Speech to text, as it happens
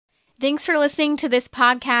Thanks for listening to this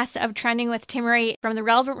podcast of Trending with Timmery from the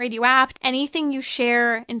Relevant Radio app. Anything you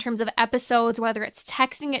share in terms of episodes, whether it's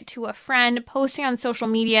texting it to a friend, posting on social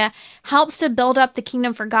media, helps to build up the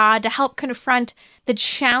kingdom for God, to help confront the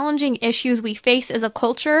challenging issues we face as a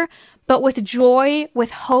culture, but with joy, with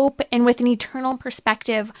hope, and with an eternal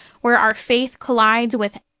perspective where our faith collides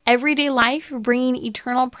with everyday life, bringing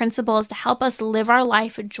eternal principles to help us live our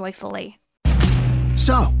life joyfully.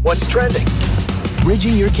 So, what's trending?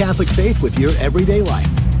 Bridging your Catholic faith with your everyday life.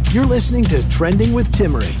 You're listening to Trending with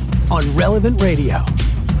Timmery on Relevant Radio.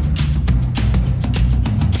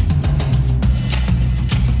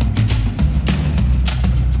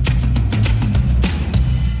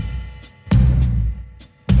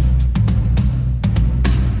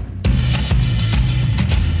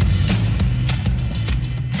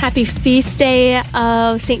 Happy feast day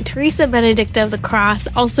of St. Teresa Benedicta of the Cross,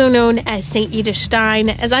 also known as St. Edith Stein,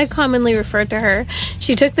 as I commonly refer to her.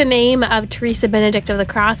 She took the name of Teresa Benedicta of the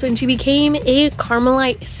Cross when she became a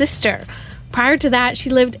Carmelite sister. Prior to that, she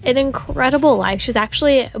lived an incredible life. She was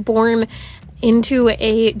actually born into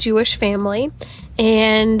a Jewish family,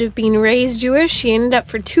 and being raised Jewish, she ended up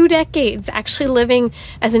for 2 decades actually living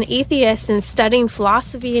as an atheist and studying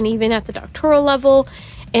philosophy and even at the doctoral level.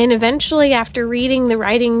 And eventually, after reading the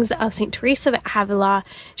writings of St. Teresa of Avila,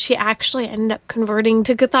 she actually ended up converting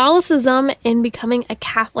to Catholicism and becoming a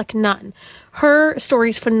Catholic nun. Her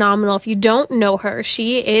story is phenomenal. If you don't know her,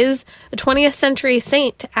 she is a 20th century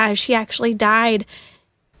saint, as she actually died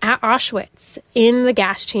at Auschwitz in the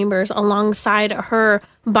gas chambers alongside her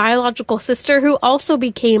biological sister, who also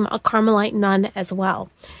became a Carmelite nun as well.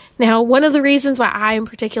 Now, one of the reasons why I in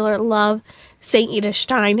particular love St. Edith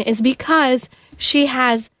Stein is because she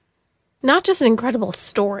has not just an incredible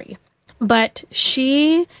story, but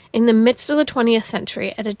she, in the midst of the 20th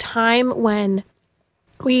century, at a time when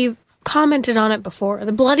we've commented on it before,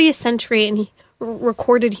 the bloodiest century in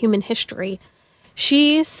recorded human history,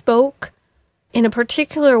 she spoke in a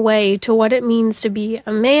particular way to what it means to be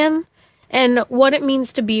a man and what it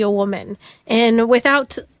means to be a woman. And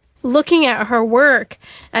without looking at her work,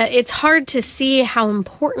 it's hard to see how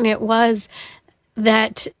important it was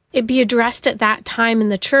that it be addressed at that time in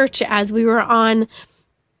the church, as we were on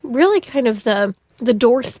really kind of the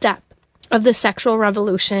doorstep of the sexual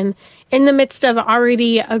revolution, in the midst of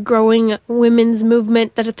already a growing women's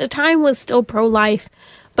movement that at the time was still pro-life,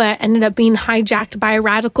 but ended up being hijacked by a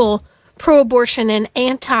radical pro-abortion and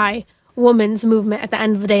anti-women's movement at the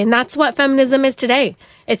end of the day. And that's what feminism is today.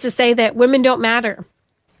 It's to say that women don't matter.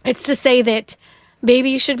 It's to say that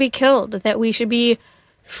babies should be killed, that we should be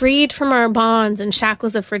freed from our bonds and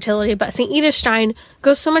shackles of fertility. But St. Edith Stein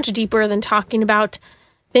goes so much deeper than talking about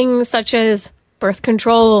things such as birth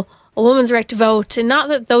control, a woman's right to vote, and not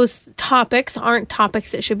that those topics aren't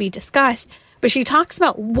topics that should be discussed, but she talks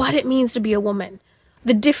about what it means to be a woman,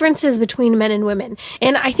 the differences between men and women.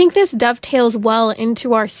 And I think this dovetails well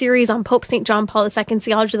into our series on Pope St. John Paul II,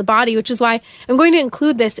 Theology of the Body, which is why I'm going to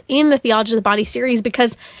include this in the Theology of the Body series,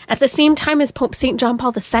 because at the same time as Pope St. John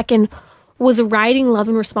Paul II was writing Love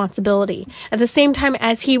and Responsibility, at the same time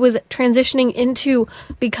as he was transitioning into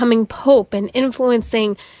becoming Pope and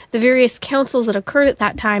influencing the various councils that occurred at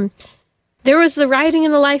that time, there was the writing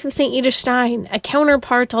in the life of St. Edith Stein, a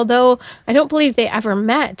counterpart, although I don't believe they ever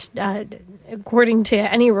met, according to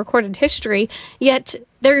any recorded history, yet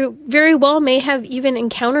they very well may have even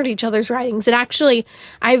encountered each other's writings. It actually,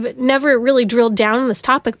 I've never really drilled down on this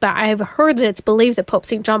topic, but I've heard that it's believed that Pope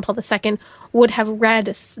St. John Paul II would have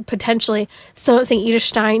read potentially some of St. Edith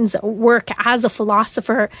Stein's work as a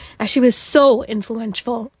philosopher, as she was so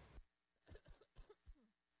influential.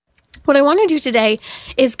 What I want to do today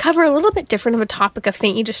is cover a little bit different of a topic of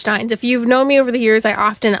St. Edith Stein's. If you've known me over the years, I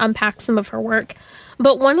often unpack some of her work.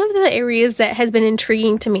 But one of the areas that has been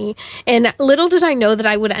intriguing to me, and little did I know that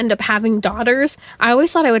I would end up having daughters. I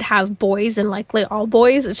always thought I would have boys, and likely all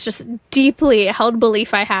boys. It's just deeply held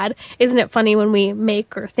belief I had. Isn't it funny when we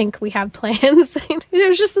make or think we have plans? It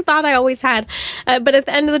was just a thought I always had. But at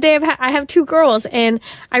the end of the day, I have 2 girls. And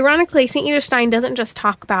ironically, St. Edith Stein doesn't just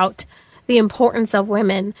talk about the importance of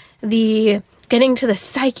women, the getting to the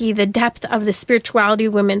psyche, the depth of the spirituality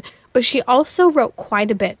of women, but she also wrote quite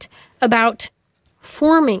a bit about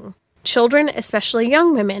forming children, especially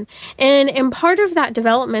young women. And in part of that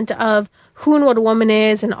development of who and what a woman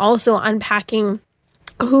is, and also unpacking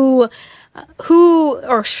who,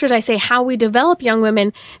 or should I say, how we develop young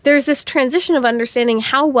women, there's this transition of understanding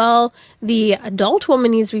how well the adult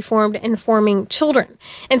woman needs to be formed in forming children.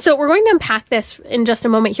 And so we're going to unpack this in just a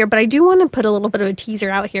moment here, but I do want to put a little bit of a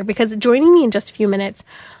teaser out here, because joining me in just a few minutes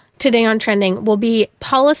today on Trending will be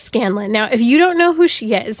Paula Scanlan. Now, if you don't know who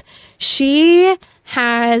she is, she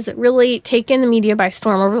has really taken the media by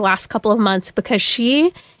storm over the last couple of months because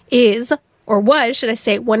she is, or was, should I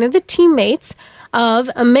say, one of the teammates of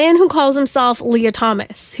a man who calls himself Leah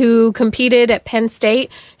Thomas, who competed at Penn State.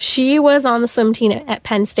 She was on the swim team at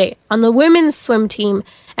Penn State, on the women's swim team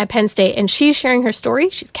at Penn State, and she's sharing her story.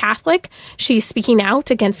 She's Catholic. She's speaking out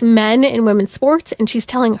against men in women's sports, and she's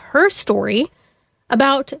telling her story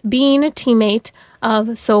about being a teammate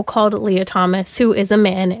of so-called Leah Thomas, who is a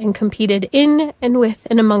man and competed in and with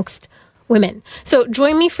and amongst women. So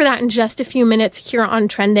join me for that in just a few minutes here on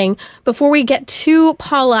Trending. Before we get to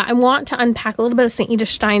Paula, I want to unpack a little bit of St. Edith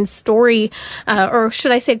Stein's story, or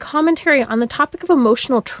should I say commentary on the topic of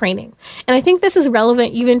emotional training. And I think this is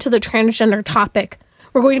relevant even to the transgender topic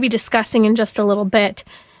we're going to be discussing in just a little bit.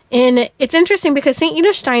 And it's interesting because St.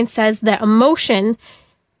 Edith Stein says that emotions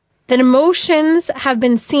have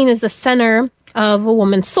been seen as the center of a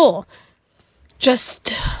woman's soul.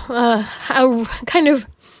 Just a kind of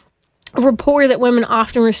rapport that women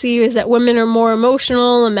often receive is that women are more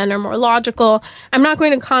emotional and men are more logical. I'm not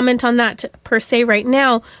going to comment on that per se right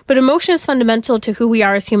now, but emotion is fundamental to who we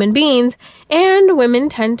are as human beings, and women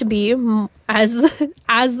tend to be, as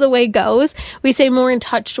the way goes, we say more in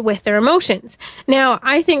touch with their emotions. Now,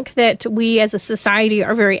 I think that we as a society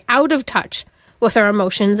are very out of touch with our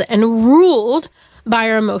emotions and ruled by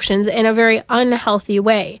our emotions in a very unhealthy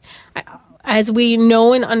way. As we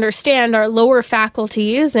know and understand, our lower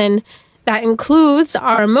faculties, and that includes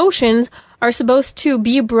our emotions, are supposed to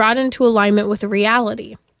be brought into alignment with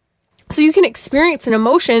reality. So you can experience an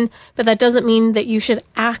emotion, but that doesn't mean that you should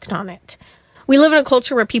act on it. We live in a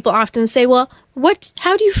culture where people often say, well,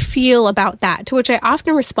 how do you feel about that? To which I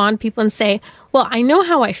often respond to people and say, well, I know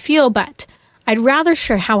how I feel, but I'd rather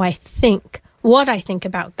share how I think, what I think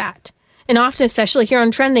about that. And often, especially here on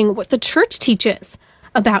Trending, what the church teaches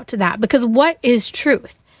about that, because what is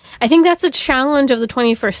truth? I think that's a challenge of the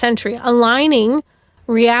 21st century, aligning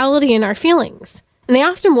reality and our feelings. And they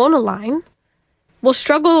often won't align. We'll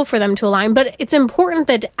struggle for them to align, but it's important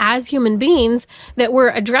that as human beings that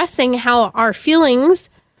we're addressing how our feelings,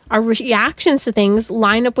 our reactions to things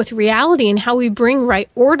line up with reality and how we bring right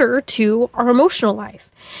order to our emotional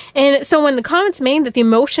life. And so when the comment's made that the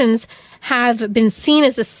emotions have been seen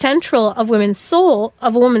as the central of a woman's soul,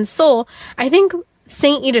 I think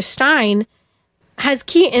St. Edith Stein has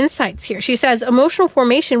key insights here. She says emotional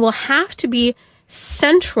formation will have to be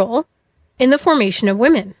central in the formation of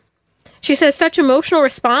women. She says such emotional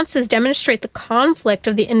responses demonstrate the conflict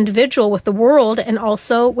of the individual with the world and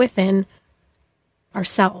also within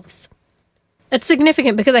ourselves. That's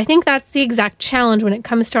significant because I think that's the exact challenge when it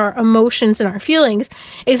comes to our emotions and our feelings,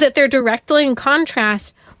 is that they're directly in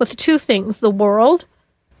contrast with two things, the world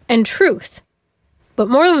and truth. But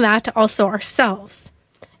more than that, also ourselves.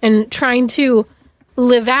 And trying to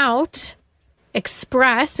live out,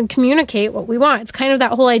 express, and communicate what we want. It's kind of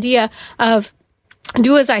that whole idea of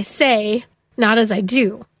do as I say, not as I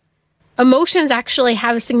do. Emotions actually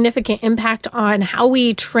have a significant impact on how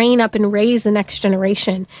we train up and raise the next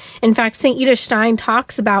generation. In fact, St. Edith Stein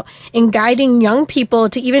talks about in guiding young people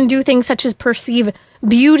to even do things such as perceive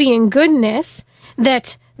beauty and goodness,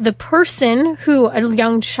 that the person who a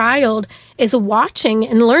young child is watching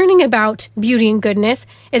and learning about beauty and goodness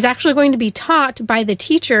is actually going to be taught by the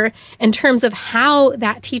teacher in terms of how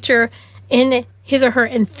that teacher, in his or her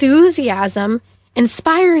enthusiasm,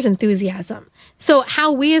 inspires enthusiasm. So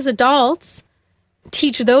how we as adults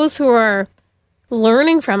teach those who are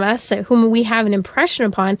learning from us, whom we have an impression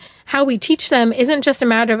upon, how we teach them isn't just a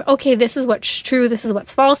matter of, okay, this is what's true, this is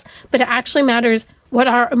what's false, but it actually matters what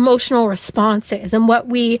our emotional response is and what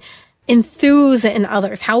we enthuse in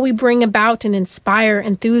others, how we bring about and inspire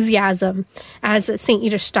enthusiasm, as St.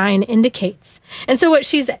 Edith Stein indicates. And so what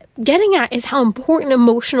she's getting at is how important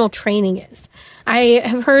emotional training is. I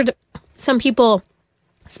have heard some people,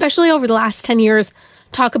 especially over the last 10 years,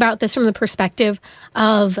 talk about this from the perspective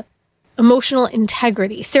of emotional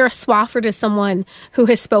integrity. Sarah Swafford is someone who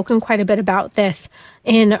has spoken quite a bit about this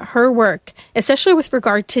in her work, especially with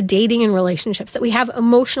regard to dating and relationships, that we have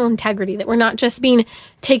emotional integrity, that we're not just being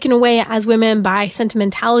taken away as women by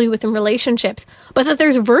sentimentality within relationships, but that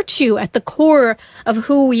there's virtue at the core of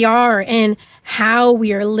who we are and how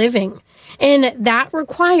we are living. And that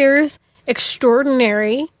requires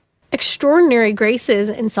extraordinary graces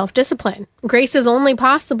and self-discipline. Grace is only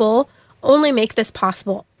make this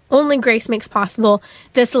possible. Only grace makes possible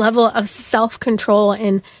this level of self-control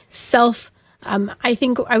and I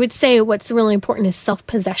think I would say what's really important is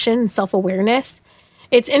self-possession and self-awareness.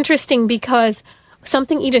 It's interesting because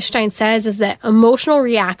something Edith Stein says is that emotional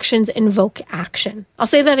reactions invoke action. I'll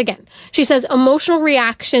say that again. She says emotional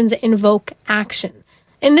reactions invoke action.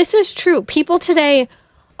 And this is true. People today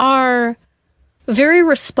are very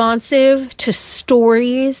responsive to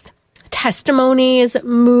stories, testimonies,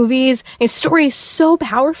 movies. A story is so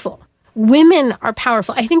powerful. Women are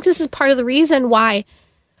powerful. I think this is part of the reason why,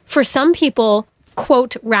 for some people,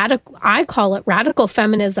 quote, radical, I call it radical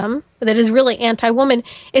feminism, that is really anti-woman,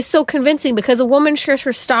 is so convincing, because a woman shares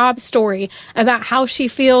her sob story about how she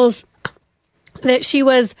feels that she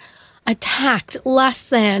was attacked, less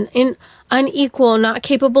than, unequal, not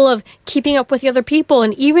capable of keeping up with the other people.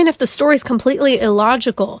 And even if the story is completely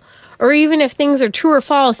illogical, or even if things are true or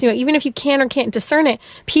false, even if you can or can't discern it,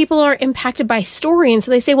 people are impacted by story. And so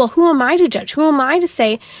they say, well, who am I to judge? Who am I to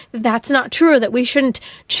say that that's not true, or that we shouldn't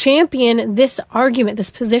champion this argument, this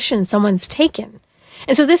position someone's taken?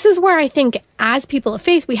 And so this is where I think, as people of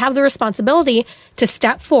faith, we have the responsibility to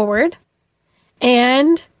step forward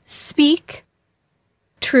and speak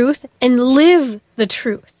truth and live the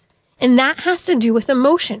truth. And that has to do with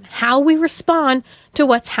emotion, how we respond to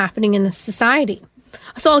what's happening in the society.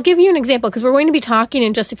 So I'll give you an example, because we're going to be talking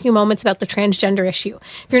in just a few moments about the transgender issue.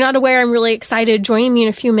 If you're not aware, I'm really excited. Joining me in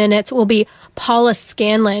a few minutes will be Paula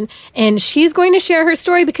Scanlan, and she's going to share her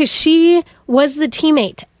story because she was the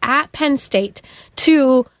teammate at Penn State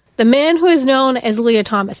to the man who is known as Leah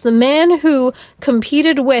Thomas, the man who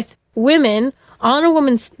competed with women on a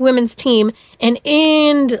women's team and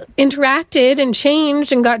interacted and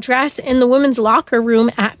changed and got dressed in the women's locker room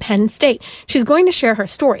at Penn State. She's going to share her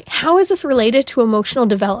story. How is this related to emotional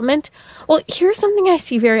development? Well, here's something I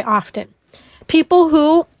see very often. People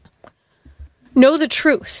who know the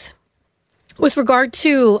truth with regard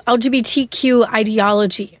to LGBTQ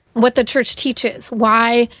ideology, what the church teaches,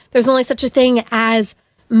 why there's only such a thing as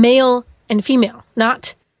male and female,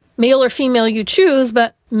 not male or female you choose,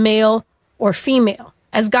 but male or female,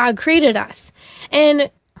 as God created us. And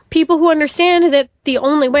people who understand that the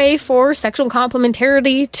only way for sexual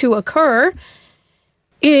complementarity to occur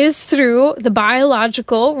is through the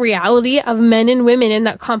biological reality of men and women in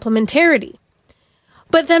that complementarity.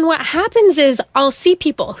 But then what happens is, I'll see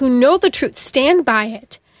people who know the truth, stand by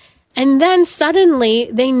it, and then suddenly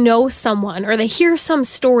they know someone, or they hear some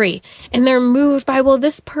story and they're moved by, well,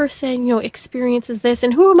 this person, experiences this.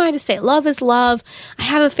 And who am I to say? Love is love. I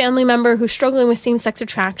have a family member who's struggling with same-sex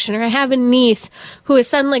attraction, or I have a niece who has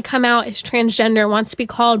suddenly come out as transgender, wants to be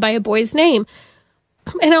called by a boy's name.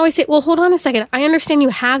 And I always say, well, hold on a second. I understand you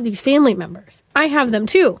have these family members. I have them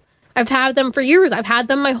too. I've had them for years. I've had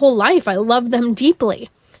them my whole life. I love them deeply.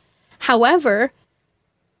 However,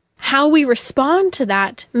 how we respond to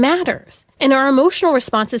that matters. And our emotional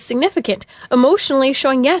response is significant. Emotionally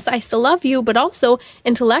showing, yes, I still love you, but also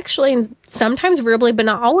intellectually and sometimes verbally, but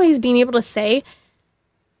not always, being able to say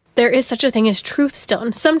there is such a thing as truth still.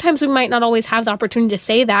 And sometimes we might not always have the opportunity to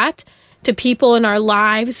say that to people in our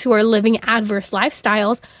lives who are living adverse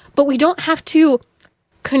lifestyles, but we don't have to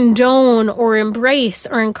condone or embrace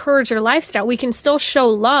or encourage their lifestyle. We can still show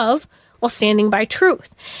love while standing by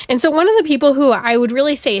truth. And so one of the people who I would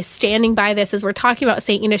really say is standing by this, as we're talking about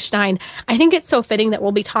St. Edith Stein, I think it's so fitting that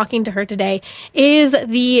we'll be talking to her today, is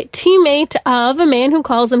the teammate of a man who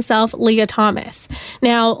calls himself Leah Thomas.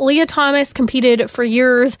 Now, Leah Thomas competed for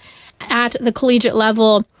years at the collegiate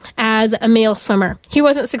level as a male swimmer. He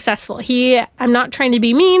wasn't successful. I'm not trying to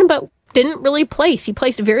be mean, but didn't really place. He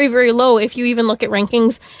placed very, very low if you even look at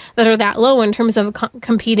rankings that are that low in terms of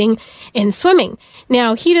competing in swimming.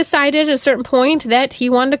 Now, he decided at a certain point that he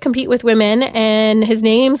wanted to compete with women, and his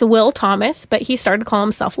name's Will Thomas, but he started to call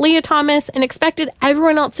himself Leah Thomas and expected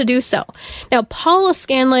everyone else to do so. Now, Paula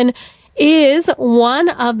Scanlan is one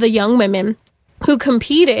of the young women who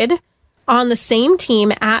competed on the same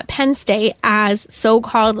team at Penn State as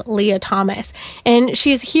so-called Leah Thomas. And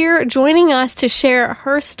she's here joining us to share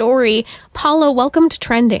her story. Paula, welcome to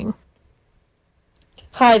Trending.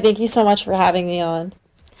 Hi, thank you so much for having me on.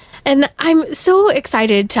 And I'm so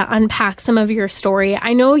excited to unpack some of your story.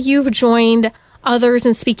 I know you've joined others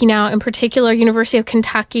in speaking out, in particular University of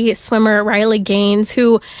Kentucky swimmer Riley Gaines,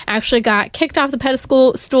 who actually got kicked off the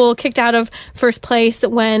pedestal stool, kicked out of first place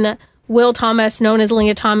when Will Thomas, known as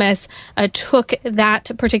Leah Thomas, took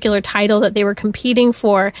that particular title that they were competing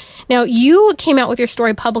for. Now, you came out with your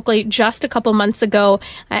story publicly just a couple months ago,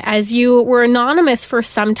 as you were anonymous for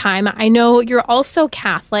some time. I know you're also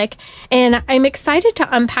Catholic, and I'm excited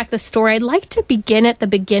to unpack the story. I'd like to begin at the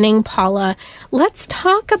beginning, Paula. Let's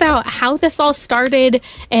talk about how this all started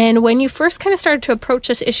and when you first kind of started to approach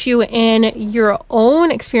this issue in your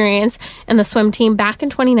own experience in the swim team back in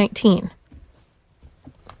 2019.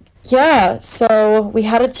 Yeah, so we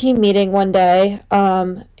had a team meeting one day,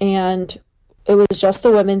 and it was just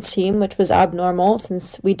the women's team, which was abnormal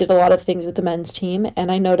since we did a lot of things with the men's team.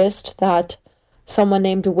 And I noticed that someone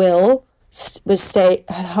named Will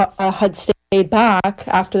had stayed back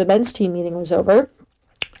after the men's team meeting was over.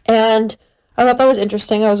 And I thought that was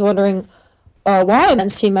interesting. I was wondering why a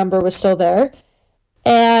men's team member was still there.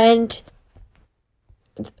 And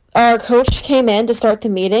our coach came in to start the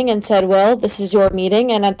meeting and said, Will, this is your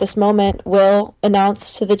meeting. And at this moment, Will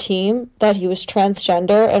announced to the team that he was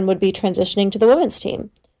transgender and would be transitioning to the women's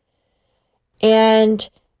team. And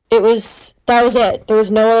that was it. There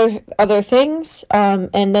was no other things.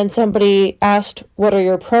 And then somebody asked, what are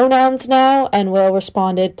your pronouns now? And Will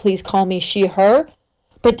responded, please call me she, her,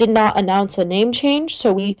 but did not announce a name change.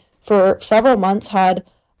 So we, for several months, had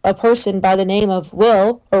a person by the name of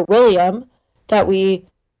Will or William that we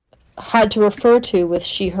had to refer to with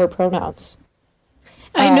she, her pronouns.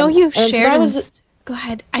 I know you shared. So go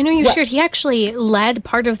ahead. I know you shared. He actually led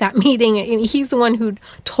part of that meeting. He's the one who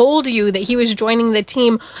told you that he was joining the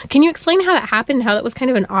team. Can you explain how that happened? How that was kind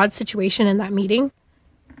of an odd situation in that meeting?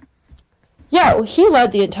 Yeah, well, he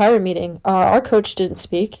led the entire meeting. Our coach didn't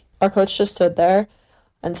speak. Our coach just stood there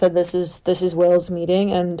and said, "This is Will's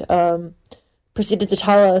meeting," and proceeded to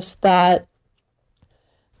tell us that.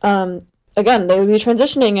 Again, they would be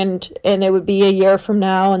transitioning and it would be a year from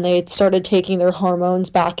now, and they started taking their hormones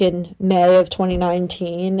back in May of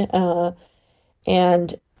 2019.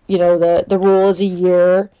 And, the rule is a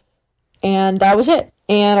year, and that was it.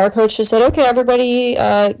 And our coach just said, okay, everybody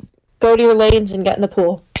go to your lanes and get in the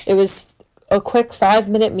pool. It was a quick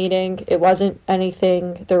 5-minute meeting. It wasn't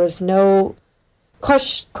anything. There was no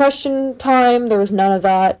question time. There was none of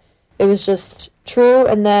that. It was just true.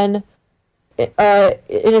 And then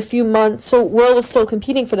in a few months, so Will was still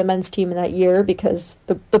competing for the men's team in that year because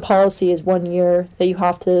the policy is 1 year that you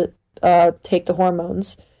have to take the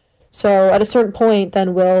hormones. So at a certain point,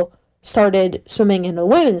 then Will started swimming in a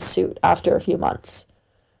women's suit after a few months.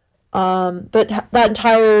 But that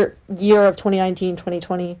entire year of 2019,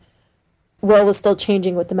 2020, Will was still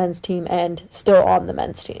changing with the men's team and still on the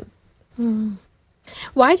men's team. Mm.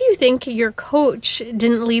 Why do you think your coach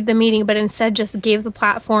didn't lead the meeting, but instead just gave the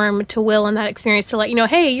platform to Will in that experience to let you know,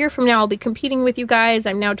 hey, a year from now, I'll be competing with you guys.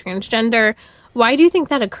 I'm now transgender. Why do you think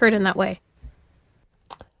that occurred in that way?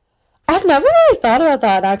 I've never really thought about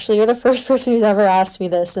that, actually. You're the first person who's ever asked me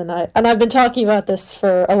this, and I've been talking about this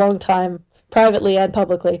for a long time, privately and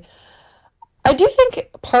publicly. I do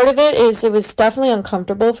think part of it was definitely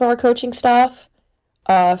uncomfortable for our coaching staff,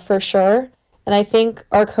 for sure. And I think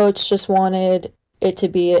our coach just wanted it to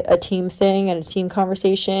be a team thing and a team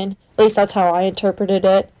conversation. At least that's how I interpreted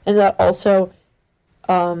it. And that also,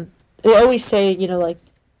 they always say,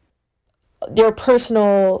 your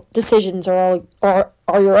personal decisions are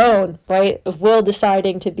your own, right? If Will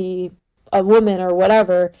deciding to be a woman or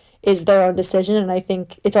whatever is their own decision. And I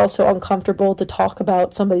think it's also uncomfortable to talk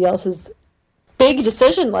about somebody else's big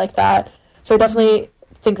decision like that. So I definitely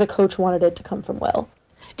think the coach wanted it to come from Will.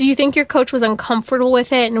 Do you think your coach was uncomfortable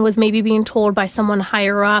with it and was maybe being told by someone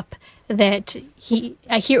higher up that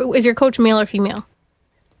is your coach male or female?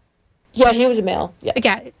 Yeah, he was a male.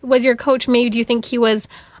 Yeah. Was your coach, maybe, do you think he was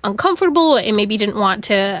uncomfortable and maybe didn't want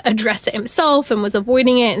to address it himself and was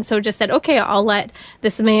avoiding it, and so just said, okay, I'll let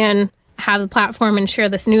this man have the platform and share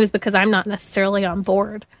this news because I'm not necessarily on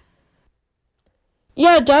board?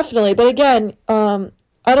 Yeah, definitely. But again, I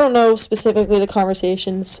don't know specifically the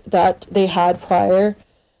conversations that they had prior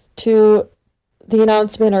to the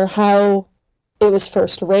announcement or how it was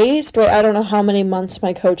first raised, right? I don't know how many months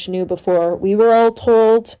my coach knew before we were all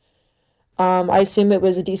told. I assume it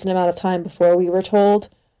was a decent amount of time before we were told.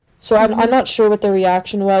 So I'm not sure what the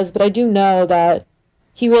reaction was, but I do know that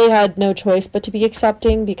he really had no choice but to be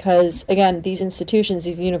accepting because, again, these institutions,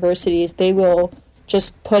 these universities, they will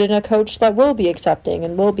just put in a coach that will be accepting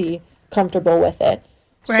and will be comfortable with it.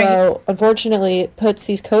 Right. So, unfortunately, it puts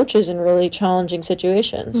these coaches in really challenging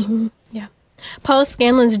situations. Mm-hmm. Yeah. Paula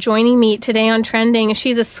Scanlan's joining me today on Trending.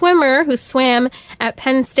 She's a swimmer who swam at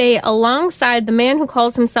Penn State alongside the man who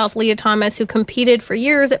calls himself Leah Thomas, who competed for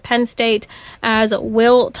years at Penn State as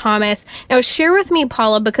Will Thomas. Now, share with me,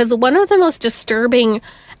 Paula, because one of the most disturbing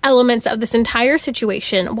elements of this entire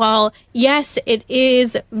situation, while yes, it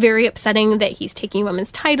is very upsetting that he's taking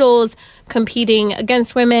women's titles, competing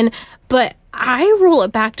against women, but I roll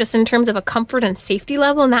it back just in terms of a comfort and safety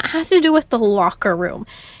level, and that has to do with the locker room.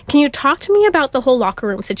 Can you talk to me about the whole locker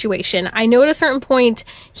room situation? I know at a certain point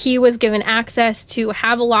he was given access to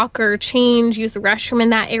have a locker, change, use the restroom in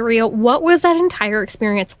that area. What was that entire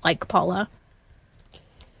experience like, Paula?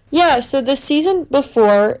 Yeah, so the season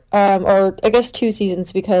before, or I guess 2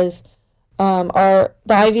 seasons, because the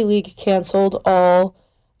Ivy League canceled all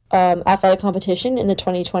athletic competition in the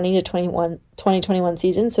 2020 to 2021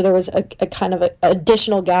 season. So there was a kind of a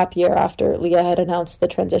additional gap year after Leah had announced the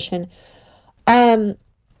transition.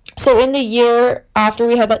 So in the year after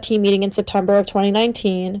we had that team meeting in September of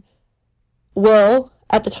 2019, Will,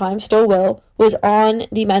 at the time, still Will, was on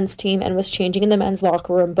the men's team and was changing in the men's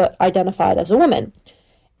locker room, but identified as a woman.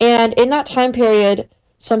 And in that time period,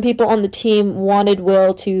 some people on the team wanted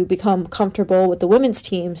Will to become comfortable with the women's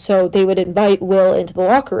team, so they would invite Will into the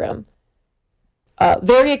locker room.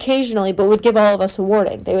 Very occasionally, but would give all of us a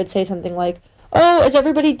warning. They would say something like, "Oh, is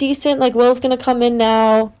everybody decent? Like, Will's going to come in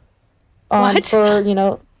now." For, you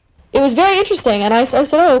know, it was very interesting. And I said,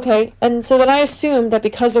 "Oh, okay." And so then I assumed that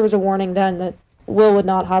because there was a warning then that Will would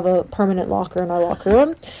not have a permanent locker in our locker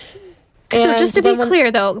room. So just to be clear,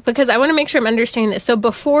 though, because I want to make sure I'm understanding this. So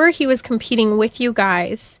before he was competing with you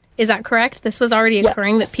guys, is that correct? This was already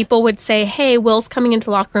occurring, that people would say, "Hey, Will's coming into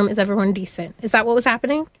the locker room. Is everyone decent?" Is that what was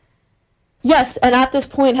happening? Yes, and at this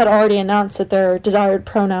point had already announced that their desired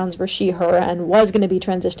pronouns were she, her, and was going to be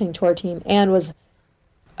transitioning to our team and was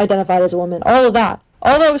identified as a woman. All of that.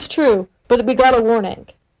 All that was true, but we got a warning.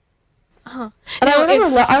 And now,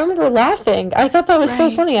 I remember laughing. I thought that was so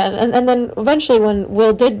funny. And then eventually, when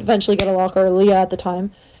Will did eventually get a locker, or Leah at the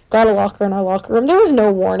time got a locker in our locker room, there was no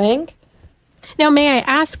warning. Now, may I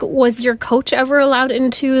ask, was your coach ever allowed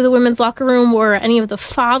into the women's locker room? Were any of the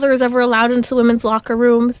fathers ever allowed into the women's locker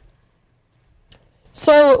rooms?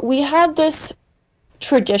 So we had this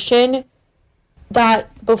tradition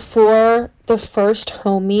that before the first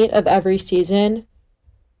home meet of every season,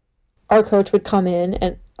 our coach would come in,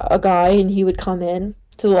 and a guy, and he would come in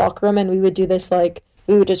to the locker room, and we would do this, like,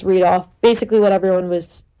 we would just read off basically what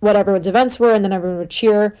everyone's events were, and then everyone would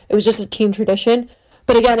cheer. It was just a team tradition.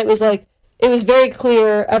 But again, it was like, it was very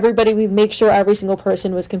clear, we'd make sure every single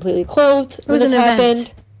person was completely clothed when this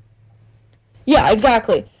happened. Yeah,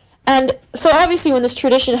 exactly. And so obviously when this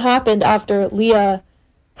tradition happened after Leah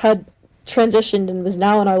had transitioned and was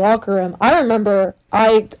now in our locker room, I remember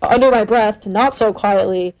under my breath, not so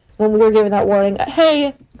quietly, when we were given that warning,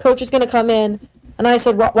 "Hey, coach is going to come in." And I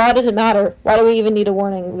said, why does it matter? Why do we even need a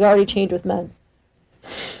warning? We already changed with men.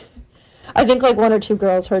 I think like one or two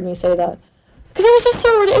girls heard me say that. Because it was just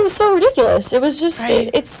it was so ridiculous. It was just,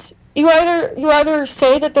 it's, you either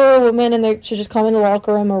say that they're a woman and they should just come in the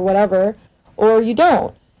locker room or whatever, or you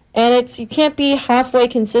don't. And you can't be halfway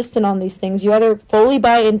consistent on these things. You either fully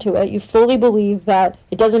buy into it, you fully believe that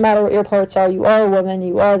it doesn't matter what your parts are, you are a woman,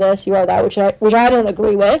 you are this, you are that, which I don't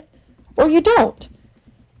agree with, or you don't.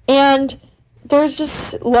 And there's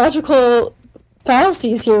just logical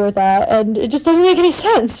fallacies here with that, and it just doesn't make any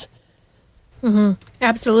sense. Mm-hmm.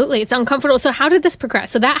 Absolutely. It's uncomfortable. So how did this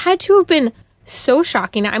progress? So that had to have been so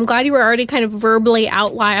shocking. I'm glad you were already kind of verbally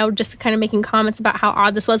out loud, just kind of making comments about how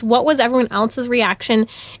odd this was. What was everyone else's reaction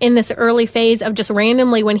in this early phase of just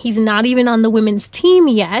randomly, when he's not even on the women's team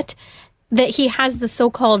yet, that he has the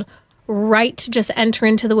so-called right to just enter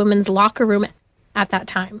into the women's locker room at that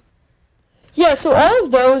time? Yeah, so all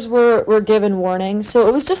of those were given warnings, so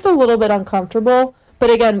it was just a little bit uncomfortable. But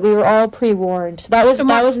again, we were all pre-warned. So that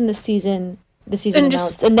was in the season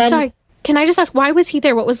announced. And then, sorry, can I just ask, why was he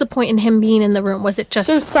there? What was the point in him being in the room? Was it just...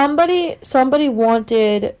 So somebody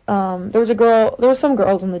wanted, there was some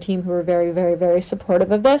girls on the team who were very, very, very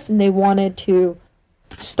supportive of this, and they wanted to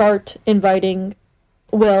start inviting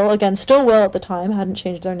Will, again, still Will at the time, hadn't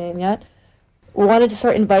changed their name yet, wanted to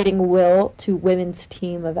start inviting Will to women's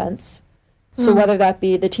team events. So whether that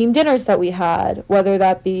be the team dinners that we had, whether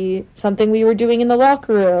that be something we were doing in the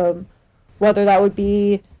locker room, whether that would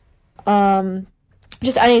be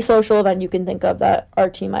just any social event you can think of that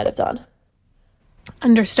our team might have done.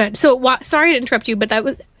 Understood. So sorry to interrupt you, but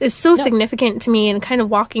that is so significant to me, and kind of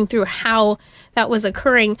walking through how that was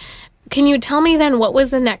occurring. Can you tell me then what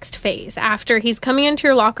was the next phase after he's coming into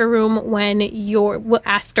your locker room,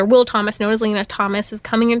 after Will Thomas, known as Lena Thomas, is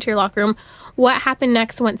coming into your locker room? What happened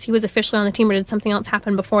next once he was officially on the team, or did something else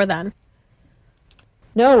happen before then?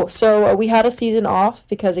 No, so we had a season off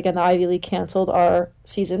because, again, the Ivy League canceled our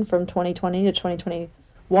season from 2020 to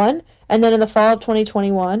 2021. And then in the fall of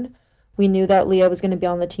 2021, we knew that Leah was going to be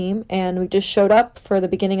on the team, and we just showed up for the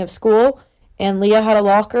beginning of school, and Leah had a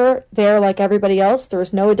locker there like everybody else. There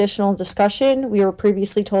was no additional discussion. We were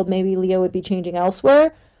previously told maybe Leah would be changing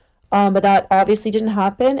elsewhere, but that obviously didn't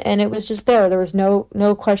happen, and it was just there. There was no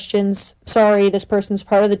questions. Sorry, this person's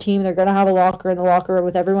part of the team. They're going to have a locker in the locker room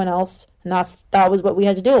with everyone else, and that was what we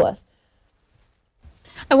had to deal with.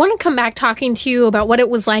 I want to come back talking to you about what it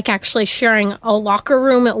was like actually sharing a locker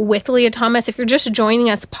room with Leah Thomas. If you're just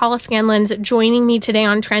joining us, Paula Scanlan's joining me today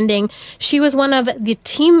on Trending. She was one of the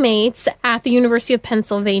teammates at the University of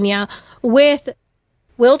Pennsylvania with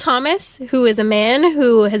Will Thomas, who is a man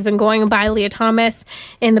who has been going by Leah Thomas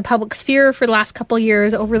in the public sphere for the last couple of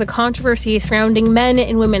years over the controversy surrounding men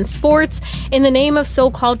in women's sports in the name of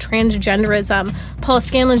so-called transgenderism. Paula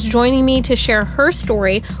Scanlan's joining me to share her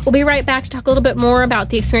story. We'll be right back to talk a little bit more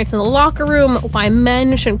about the experience in the locker room, why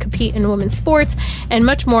men shouldn't compete in women's sports, and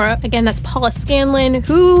much more. Again, that's Paula Scanlan,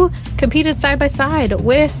 who competed side by side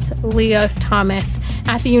with Leah Thomas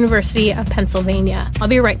at the University of Pennsylvania. I'll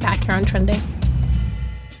be right back here on Trending.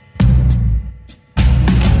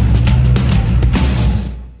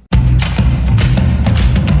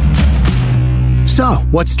 So,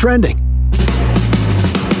 what's trending?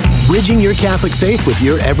 Bridging your Catholic faith with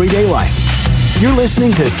your everyday life. You're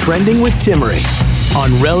listening to Trending with Timmerie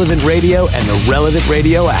on Relevant Radio and the Relevant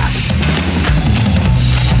Radio app.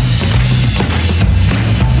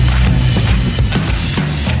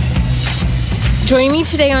 Joining me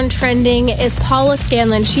today on Trending is Paula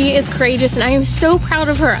Scanlan. She is courageous, and I am so proud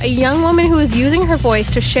of her. A young woman who is using her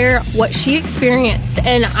voice to share what she experienced.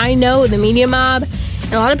 And I know the media mob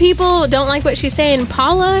and a lot of people don't like what she's saying.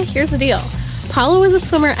 Paula, here's the deal. Paula was a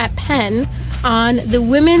swimmer at Penn on the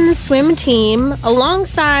women's swim team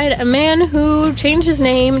alongside a man who changed his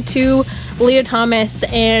name to Leah Thomas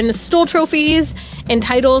and stole trophies and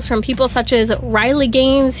titles from people such as Riley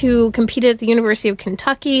Gaines, who competed at the University of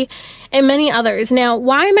Kentucky, and many others. Now,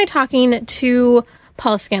 why am I talking to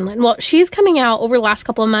Paula Scanlan? Well, she's coming out over the last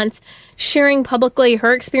couple of months, sharing publicly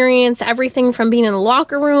her experience, everything from being in the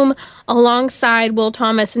locker room alongside Will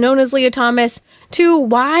Thomas, known as Leah Thomas, to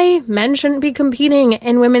why men shouldn't be competing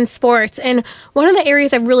in women's sports. And one of the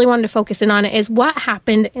areas I really wanted to focus in on is what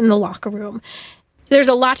happened in the locker room. There's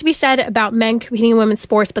a lot to be said about men competing in women's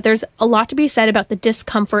sports, but there's a lot to be said about the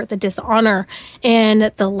discomfort, the dishonor,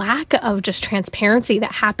 and the lack of just transparency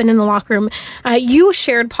that happened in the locker room. You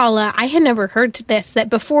shared, Paula, I had never heard this, that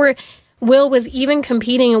before Will was even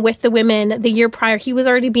competing with the women the year prior, he was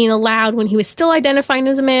already being allowed, when he was still identifying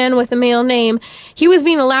as a man with a male name, he was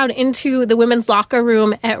being allowed into the women's locker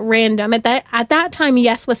room at random. At that time,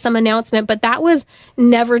 yes, with some announcement, but that was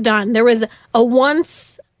never done. There was a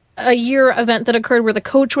once-a-year event that occurred where the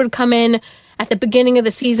coach would come in at the beginning of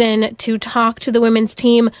the season to talk to the women's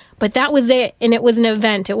team, but that was it, and it was an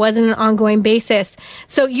event. It wasn't an ongoing basis.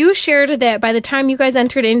 So you shared that by the time you guys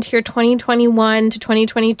entered into your 2021 to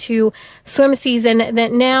 2022 swim season,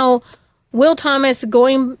 that now Will Thomas,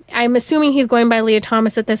 I'm assuming he's going by Leah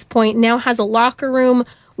Thomas at this point, now has a locker room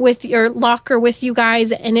with you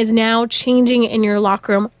guys and is now changing in your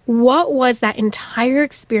locker room. What was that entire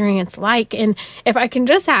experience like? And if I can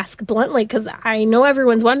just ask bluntly, because I know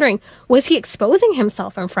everyone's wondering, was he exposing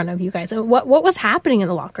himself in front of you guys? What was happening in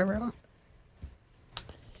the locker room?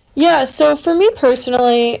 Yeah, so for me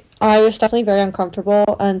personally, I was definitely very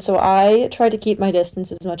uncomfortable, and so I tried to keep my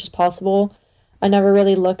distance as much as possible. I never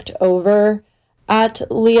really looked over at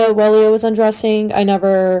Leah while Leah was undressing. I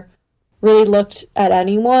never really looked at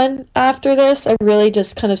anyone after this. I really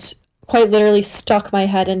just kind of quite literally stuck my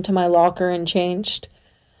head into my locker and changed.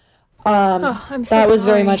 I'm so that was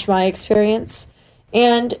sorry. very much my experience.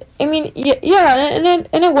 And I mean, yeah,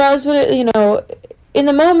 and it was, but it, in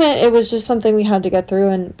the moment, it was just something we had to get through,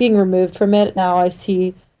 and being removed from it, now I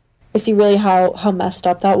see really how messed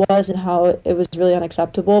up that was and how it was really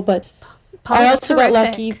unacceptable. But Paula, I also got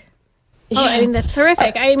lucky. Oh, I mean, that's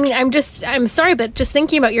horrific. I mean, I'm sorry, but just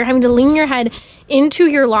thinking about you're having to lean your head into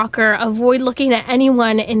your locker, avoid looking at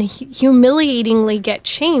anyone, and humiliatingly get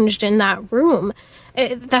changed in that room.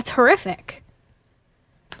 That's horrific.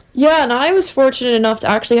 Yeah, and I was fortunate enough to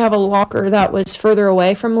actually have a locker that was further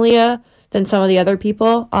away from Leah than some of the other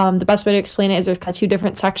people. The best way to explain it is there's kind of two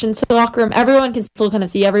different sections to the locker room. Everyone can still kind of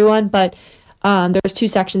see everyone, but there's two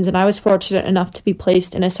sections, and I was fortunate enough to be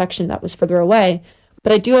placed in a section that was further away.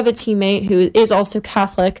 But I do have a teammate who is also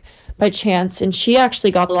Catholic by chance, and she actually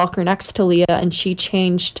got the locker next to Leah, and she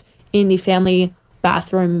changed in the family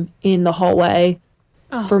bathroom in the hallway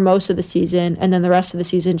for most of the season, and then the rest of the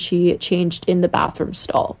season she changed in the bathroom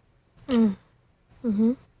stall.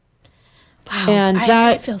 Mm-hmm. Wow. And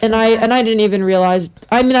I feel so bad. I didn't even realize.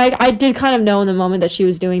 I mean, I did kind of know in the moment that she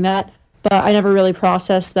was doing that, but I never really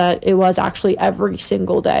processed that it was actually every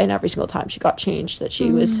single day and every single time she got changed that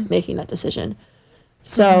she was making that decision.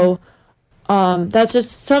 So that's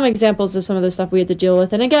just some examples of some of the stuff we had to deal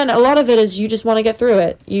with. And again, a lot of it is you just want to get through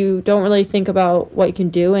it. You don't really think about what you can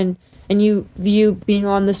do, and you view being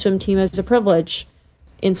on the swim team as a privilege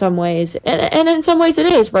in some ways. And in some ways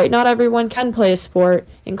it is, right? Not everyone can play a sport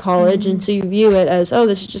in college, and so you view it as, oh,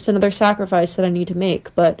 this is just another sacrifice that I need to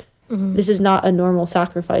make. But this is not a normal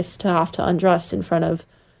sacrifice to have to undress in front of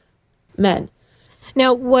men.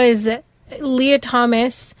 Now, was Leah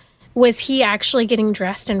Thomas was he actually getting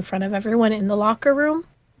dressed in front of everyone in the locker room?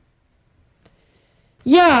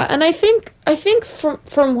 Yeah, and I think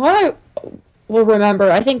from what I will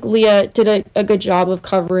remember, I think Leah did a good job of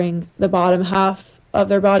covering the bottom half of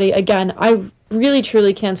their body. Again, I really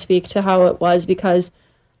truly can't speak to how it was because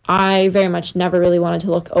I very much never really wanted to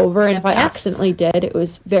look over, and if I accidentally did, it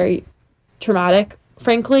was very traumatic,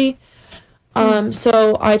 frankly.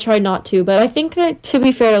 So I tried not to, but I think that, to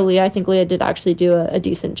be fair to Leah, I think Leah did actually do a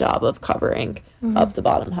decent job of covering up the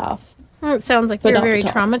bottom half. Well, it sounds like But you're not the very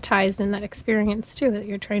top. traumatized in that experience too, that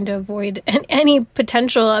you're trying to avoid any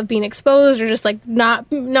potential of being exposed or just like not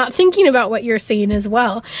thinking about what you're seeing as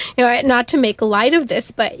well. You know, not to make light of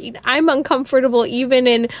this, but I'm uncomfortable even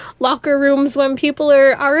in locker rooms when people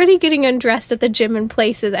are already getting undressed at the gym and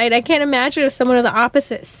places. I can't imagine if someone of the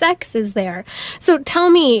opposite sex is there. So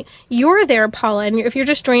tell me, you're there, Paula, and if you're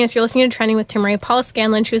just joining us, you're listening to Trending with Timmerie. Paula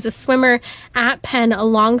Scanlan, she was a swimmer at Penn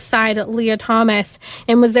alongside Leah Thomas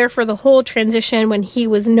and was there for the whole transition when he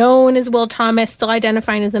was known as Will Thomas, still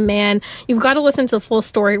identifying as a man. You've got to listen to the full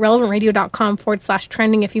story,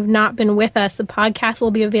 relevantradio.com/trending. If you've not been with us, the podcast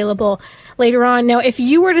will be available later on. Now, if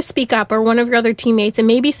you were to speak up, or one of your other teammates, and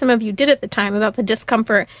maybe some of you did at the time, about the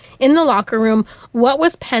discomfort in the locker room, what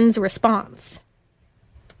was Penn's response?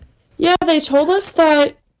 Yeah, they told us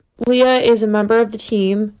that Leah is a member of the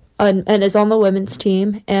team and is on the women's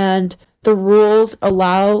team, and the rules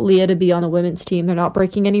allow Leah to be on the women's team. They're not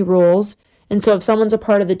breaking any rules. And so if someone's a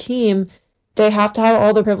part of the team, they have to have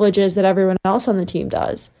all the privileges that everyone else on the team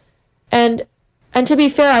does. And to be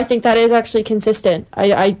fair, I think that is actually consistent.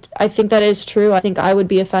 I think that is true. I think I would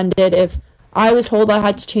be offended if I was told I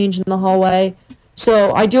had to change in the hallway.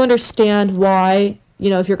 So I do understand why,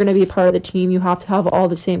 if you're going to be a part of the team, you have to have all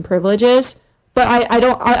the same privileges. But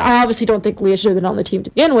I obviously don't think Leah should have been on the team to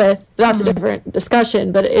begin with. That's a different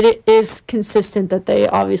discussion. But it is consistent that they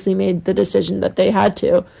obviously made the decision that they had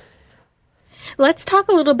to. Let's talk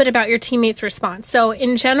a little bit about your teammates' response. So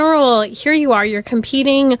in general, here you are, you're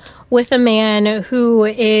competing with a man who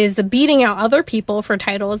is beating out other people for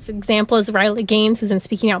titles. Example is Riley Gaines, who's been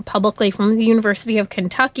speaking out publicly from the University of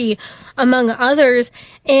Kentucky, among others.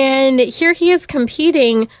 And here he is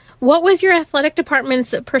competing. What was your athletic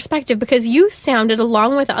department's perspective? Because you sounded,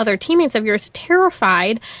 along with other teammates of yours,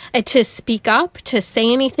 terrified to speak up, to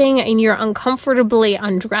say anything, and you're uncomfortably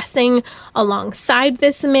undressing alongside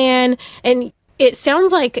this man. And it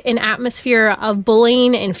sounds like an atmosphere of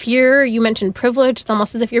bullying and fear. You mentioned privilege. It's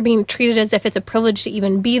almost as if you're being treated as if it's a privilege to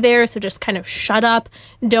even be there. So just kind of shut up,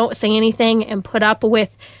 don't say anything, and put up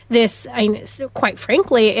with this. Quite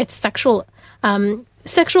frankly, it's it's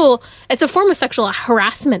a form of sexual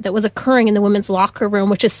harassment that was occurring in the women's locker room,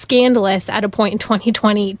 which is scandalous at a point in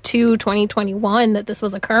 2022, 2021 that this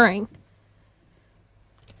was occurring.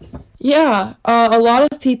 Yeah, a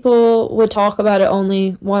lot of people would talk about it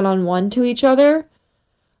only one-on-one to each other.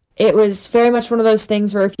 It was very much one of those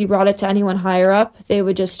things where if you brought it to anyone higher up, they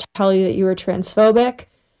would just tell you that you were transphobic.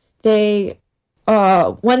 They,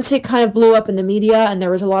 once it kind of blew up in the media and there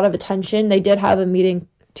was a lot of attention, they did have a meeting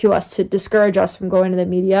to us to discourage us from going to the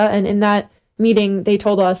media. And in that meeting, they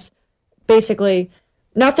told us, basically,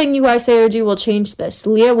 nothing you guys say or do will change this.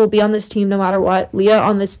 Leah will be on this team no matter what. Leah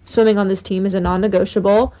swimming on this team is a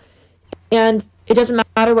non-negotiable. And it doesn't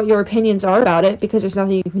matter what your opinions are about it because there's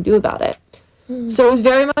nothing you can do about it. So it was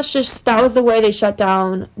very much just, that was the way they shut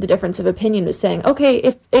down the difference of opinion, was saying, okay,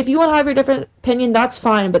 if you want to have your different opinion, that's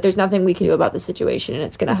fine, but there's nothing we can do about the situation and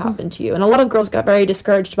it's going to happen to you. And a lot of girls got very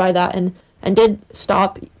discouraged by that and did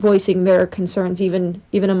stop voicing their concerns even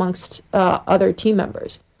amongst other team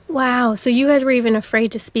members. Wow. So you guys were even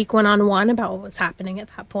afraid to speak one-on-one about what was happening at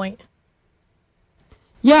that point.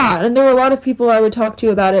 Yeah, and there were a lot of people I would talk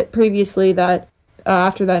to about it previously that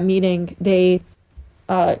after that meeting, they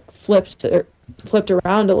flipped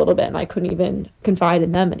around a little bit and I couldn't even confide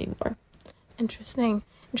in them anymore. Interesting.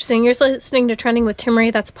 You're listening to Trending with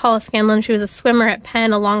Timmerie. That's Paula Scanlan. She was a swimmer at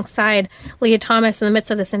Penn alongside Leah Thomas in the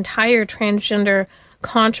midst of this entire transgender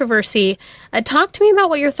controversy. Talk to me about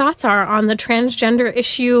what your thoughts are on the transgender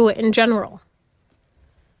issue in general.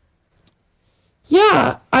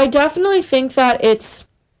 Yeah, I definitely think that it's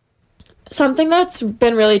something that's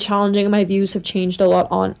been really challenging. My views have changed a lot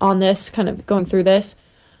on this, kind of going through this.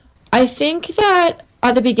 I think that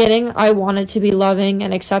at the beginning, I wanted to be loving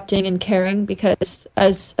and accepting and caring because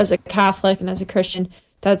as a Catholic and as a Christian,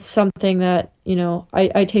 that's something that,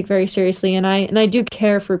 I take very seriously and I do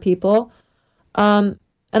care for people. And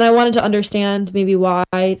I wanted to understand maybe why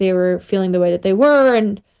they were feeling the way that they were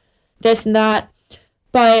and this and that.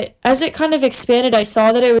 But as it kind of expanded, I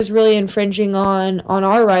saw that it was really infringing on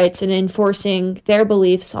our rights and enforcing their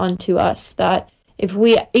beliefs onto us, that if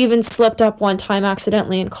we even slipped up one time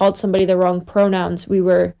accidentally and called somebody the wrong pronouns, we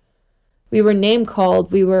were name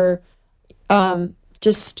called, we were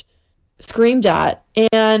just screamed at.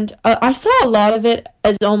 And I saw a lot of it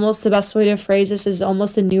as, almost the best way to phrase this is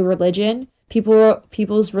almost a new religion.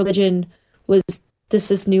 People's religion was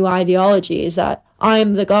this new ideology, is that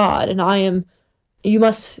I'm the God and you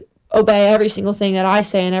must obey every single thing that I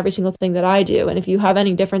say and every single thing that I do. And if you have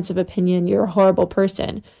any difference of opinion, you're a horrible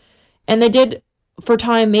person. And they did for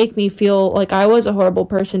time make me feel like I was a horrible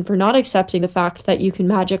person for not accepting the fact that you can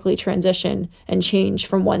magically transition and change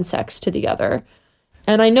from one sex to the other.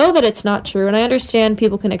 And I know that it's not true, and I understand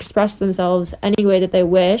people can express themselves any way that they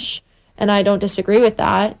wish, and I don't disagree with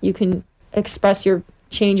that. You can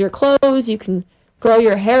change your clothes, you can grow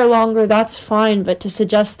your hair longer, that's fine, but to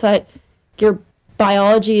suggest that your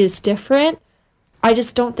biology is different, I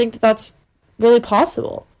just don't think that that's really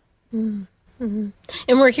possible. Mm-hmm.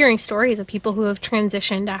 And we're hearing stories of people who have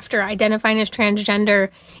transitioned after identifying as transgender,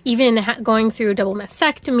 even going through double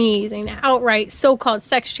mastectomies and outright so-called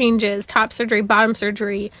sex changes, top surgery, bottom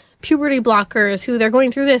surgery, puberty blockers, who they're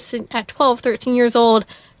going through this at 12, 13 years old,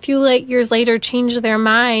 a few years later change their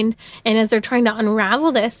mind. And as they're trying to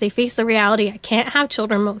unravel this, they face the reality, I can't have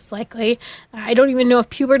children most likely. I don't even know if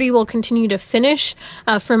puberty will continue to finish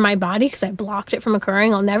for my body because I blocked it from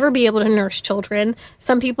occurring. I'll never be able to nurse children.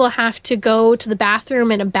 Some people have to go to the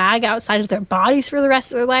bathroom in a bag outside of their bodies for the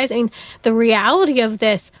rest of their lives. I mean, the reality of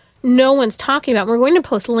this, no one's talking about. We're going to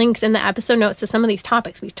post links in the episode notes to some of these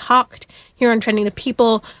topics. We've talked here on Trending to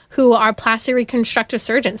people who are plastic reconstructive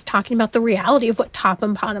surgeons, talking about the reality of what top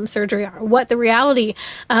and bottom surgery are, what the reality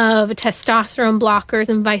of testosterone blockers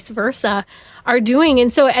and vice versa are doing.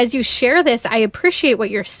 And so as you share this, I appreciate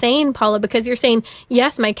what you're saying, Paula, because you're saying,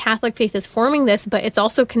 yes, my Catholic faith is forming this, but it's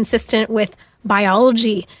also consistent with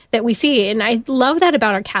biology that we see. And I love that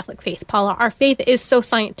about our Catholic faith, Paula. Our faith is so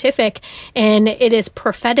scientific and it is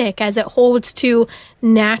prophetic as it holds to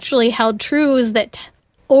naturally held truths that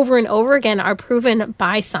over and over again are proven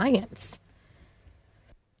by science.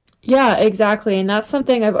 Yeah, exactly. And that's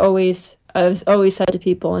something I've always said to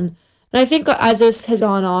people. And I think as this has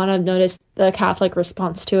gone on, I've noticed the Catholic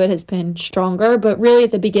response to it has been stronger. But really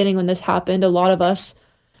at the beginning when this happened, a lot of us,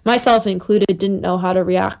 myself included, didn't know how to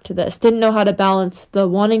react to this, didn't know how to balance the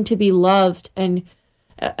wanting to be loved and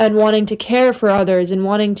wanting to care for others and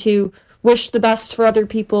wanting to wish the best for other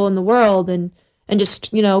people in the world and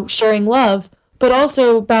just, sharing love, but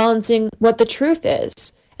also balancing what the truth is.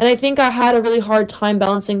 And I think I had a really hard time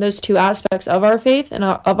balancing those two aspects of our faith and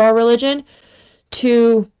of our religion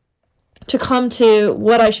to come to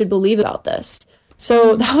what I should believe about this.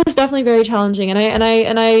 So that was definitely very challenging, and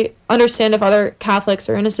I understand if other Catholics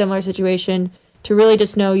are in a similar situation, to really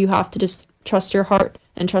just know you have to just trust your heart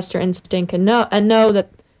and trust your instinct and know that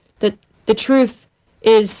the truth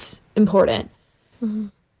is important. Mm-hmm.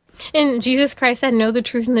 And Jesus Christ said, know the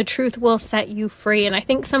truth and the truth will set you free. And I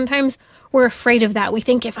think sometimes we're afraid of that. We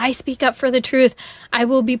think if I speak up for the truth, I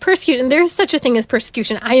will be persecuted. And there's such a thing as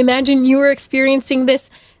persecution. I imagine you are experiencing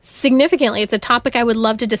this significantly. It's a topic I would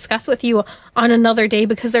love to discuss with you on another day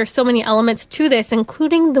because there's so many elements to this,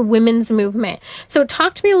 including the women's movement. So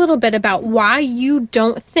talk to me a little bit about why you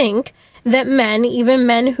don't think that men, even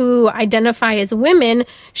men who identify as women,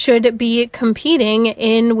 should be competing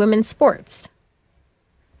in women's sports.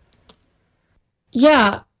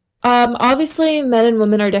 Yeah, obviously men and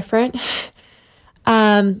women are different.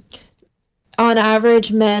 On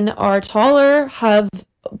average, men are taller, have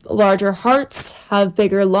larger hearts, have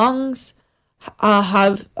bigger lungs,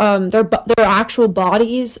 have their actual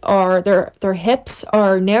bodies are their hips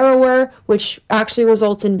are narrower, which actually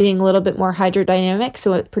results in being a little bit more hydrodynamic.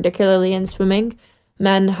 So particularly in swimming,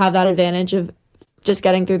 men have that advantage of just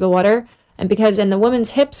getting through the water, and the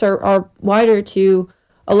women's hips are wider to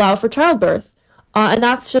allow for childbirth. And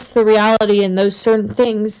that's just the reality in those certain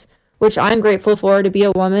things, which I'm grateful for, to be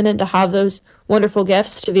a woman and to have those wonderful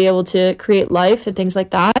gifts to be able to create life and things like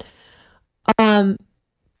that.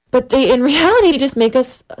 But they, in reality, just make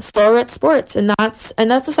us slower at sports. And that's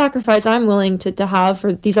a sacrifice I'm willing to have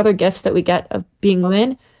for these other gifts that we get of being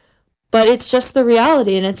women. But it's just the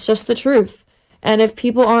reality and it's just the truth. And if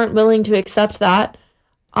people aren't willing to accept that,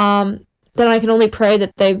 then I can only pray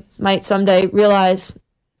that they might someday realize,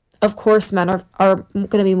 of course, men are going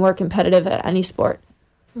to be more competitive at any sport.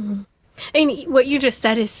 Mm-hmm. And what you just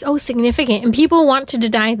said is so significant, and people want to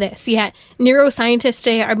deny this, yet neuroscientists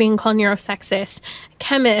today are being called neurosexist,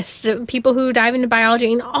 chemists, people who dive into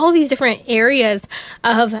biology, and all these different areas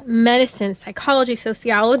of medicine, psychology,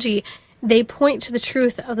 sociology. They point to the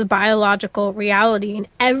truth of the biological reality, and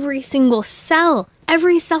every single cell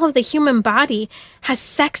every cell of the human body has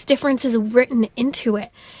sex differences written into it.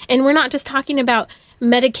 And we're not just talking about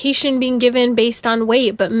medication being given based on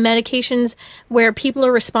weight, but medications where people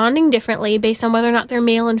are responding differently based on whether or not they're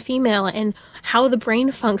male and female and how the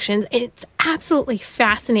brain functions. It's absolutely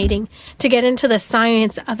fascinating to get into the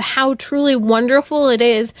science of how truly wonderful it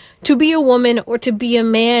is to be a woman or to be a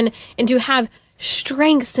man and to have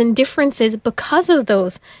strengths and differences because of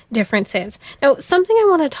those differences. Now, something I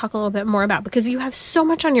want to talk a little bit more about, because you have so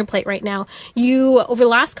much on your plate right now. You, over the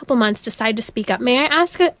last couple months, decided to speak up. May I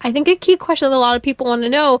ask, I think a key question that a lot of people want to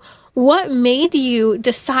know, what made you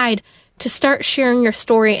decide to start sharing your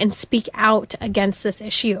story and speak out against this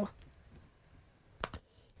issue?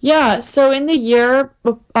 Yeah, so in the year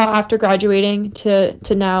after graduating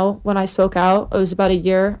to now, when I spoke out, it was about a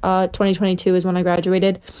year. 2022 is when I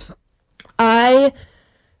graduated. I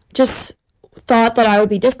just thought that I would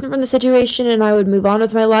be distant from the situation and I would move on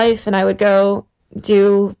with my life and I would go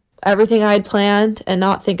do everything I had planned and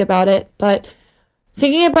not think about it. But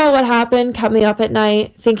thinking about what happened kept me up at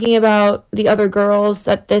night. Thinking about the other girls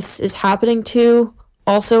that this is happening to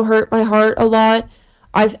also hurt my heart a lot.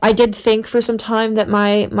 I did think for some time that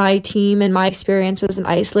my team and my experience was an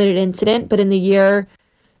isolated incident, but in the year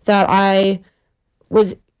that I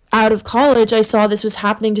was out of college, I saw this was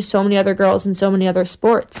happening to so many other girls in so many other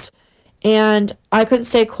sports. And I couldn't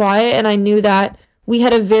stay quiet, and I knew that we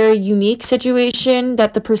had a very unique situation,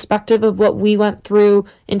 that the perspective of what we went through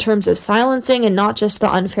in terms of silencing and not just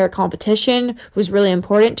the unfair competition was really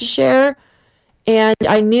important to share. And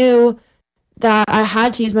I knew that I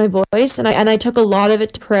had to use my voice, and I took a lot of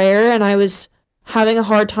it to prayer, and I was having a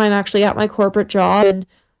hard time actually at my corporate job, and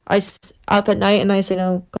up at night and I said,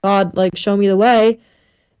 "Oh God, like, show me the way."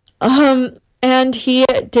 And he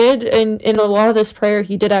did, in a lot of this prayer,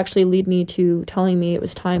 he did actually lead me to telling me it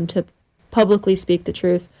was time to publicly speak the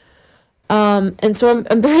truth. And so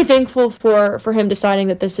I'm very thankful for him deciding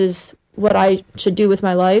that this is what I should do with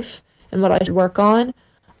my life and what I should work on.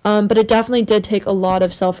 But it definitely did take a lot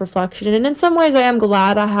of self-reflection. And in some ways, I am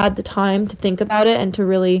glad I had the time to think about it and to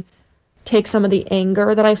really take some of the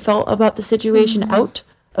anger that I felt about the situation out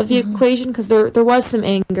of the equation, because there was some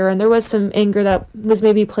anger, and there was some anger that was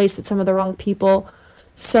maybe placed at some of the wrong people.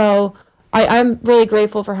 So I'm really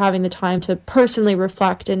grateful for having the time to personally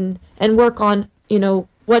reflect and work on,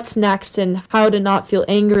 what's next and how to not feel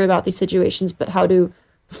angry about these situations, but how to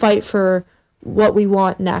fight for what we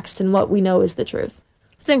want next and what we know is the truth.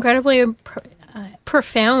 It's incredibly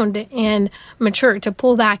profound and mature to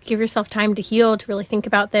pull back, give yourself time to heal, to really think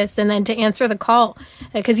about this, and then to answer the call,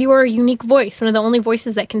 because you are a unique voice, one of the only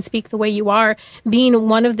voices that can speak the way you are, being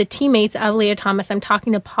one of the teammates of Leah Thomas. I'm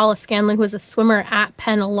talking to Paula Scanlan, who is a swimmer at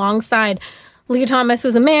Penn alongside Leah Thomas,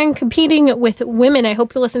 was a man competing with women. I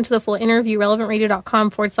hope you listen to the full interview,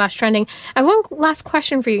 relevantradio.com/trending. I have one last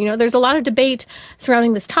question for you. There's a lot of debate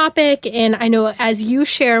surrounding this topic, and I know as you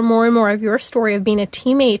share more and more of your story of being a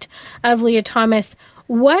teammate of Leah Thomas,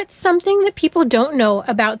 what's something that people don't know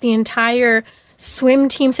about the entire swim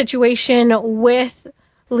team situation with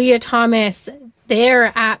Leah Thomas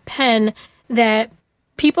there at Penn that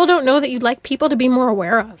people don't know that you'd like people to be more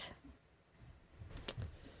aware of?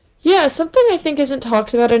 Yeah, something I think isn't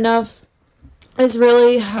talked about enough is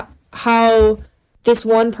really how this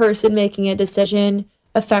one person making a decision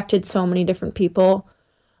affected so many different people.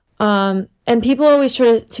 And people always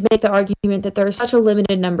try to make the argument that there's such a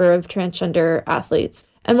limited number of transgender athletes.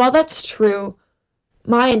 And while that's true,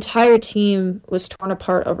 my entire team was torn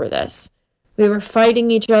apart over this. We were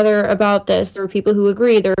fighting each other about this. There were people who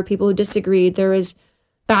agreed. There were people who disagreed. There was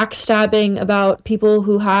backstabbing about people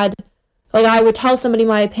who had... Like, I would tell somebody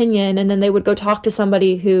my opinion, and then they would go talk to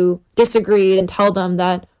somebody who disagreed and tell them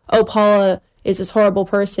that, oh, Paula is this horrible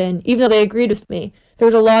person, even though they agreed with me. There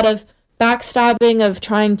was a lot of backstabbing of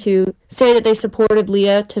trying to say that they supported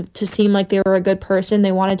Leah to seem like they were a good person.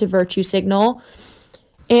 They wanted to virtue signal.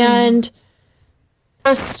 And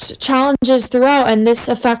just challenges throughout, and this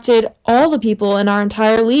affected all the people in our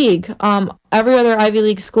entire league. Every other Ivy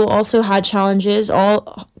League school also had challenges.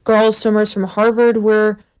 All girls swimmers from Harvard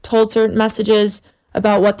were told certain messages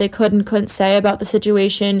about what they could and couldn't say about the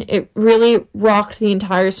situation. It really rocked the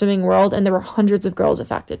entire swimming world, and there were hundreds of girls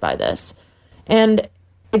affected by this. And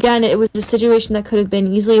again, it was a situation that could have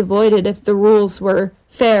been easily avoided if the rules were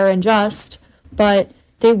fair and just, but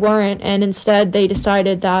they weren't, and instead they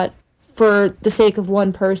decided that for the sake of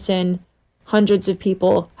one person, hundreds of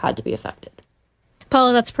people had to be affected.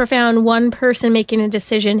 Paula, that's profound. One person making a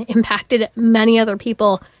decision impacted many other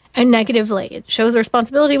people and negatively. It shows the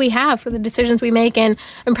responsibility we have for the decisions we make. And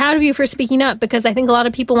I'm proud of you for speaking up, because I think a lot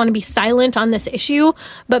of people want to be silent on this issue.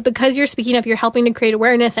 But because you're speaking up, you're helping to create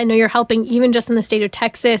awareness. I know you're helping even just in the state of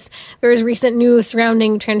Texas. There is recent news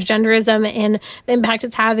surrounding transgenderism and the impact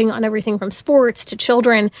it's having on everything from sports to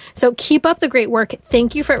children. So keep up the great work.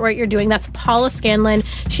 Thank you for what you're doing. That's Paula Scanlan.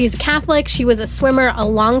 She's Catholic. She was a swimmer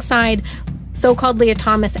alongside so-called Leah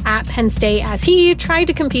Thomas at Penn State, as he tried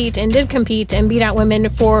to compete and did compete and beat out women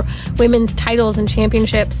for women's titles and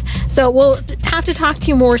championships. So we'll have to talk to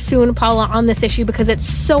you more soon, Paula, on this issue, because it's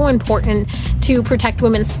so important to protect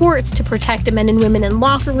women's sports, to protect men and women in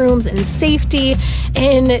locker rooms and safety,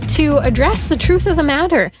 and to address the truth of the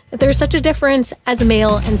matter, that there's such a difference as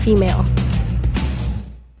male and female.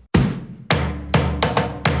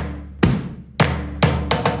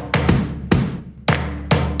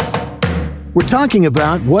 We're talking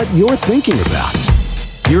about what you're thinking about.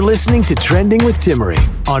 You're listening to Trending with Timmery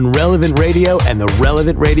on Relevant Radio and the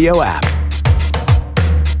Relevant Radio app.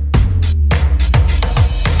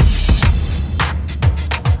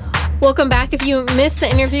 Welcome back. If you missed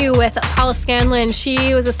the interview with Paula Scanlan,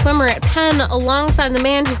 she was a swimmer at Penn alongside the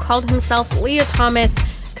man who called himself Leah Thomas,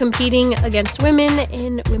 competing against women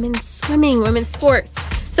in women's swimming, women's sports.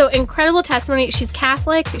 So incredible testimony. She's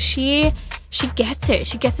Catholic. She gets it.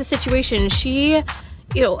 She gets the situation. She, I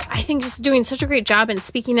think is doing such a great job in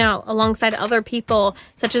speaking out alongside other people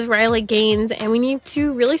such as Riley Gaines. And we need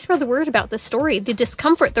to really spread the word about this story, the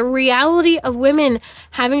discomfort, the reality of women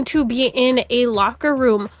having to be in a locker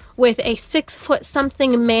room with a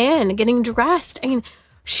 6-foot-something man getting dressed. I mean,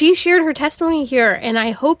 she shared her testimony here, and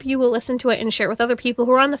I hope you will listen to it and share it with other people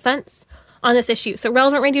who are on the fence on this issue. So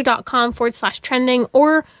relevantradio.com/trending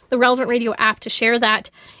or the Relevant Radio app to share that.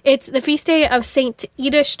 It's the feast day of St.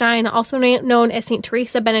 Edith Stein, also known as St.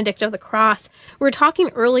 Teresa Benedict of the Cross. We were talking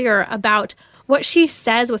earlier about what she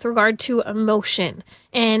says with regard to emotion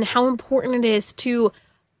and how important it is to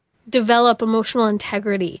develop emotional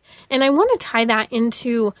integrity. And I want to tie that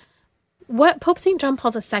into what Pope St. John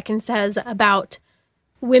Paul II says about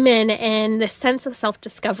women and the sense of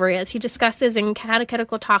self-discovery, as he discusses in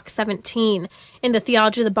Catechetical Talk 17 in the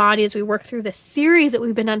Theology of the Body, as we work through this series that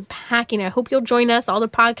we've been unpacking. I hope you'll join us. All the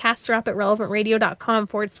podcasts are up at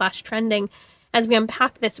relevantradio.com/trending as we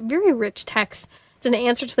unpack this very rich text. It's an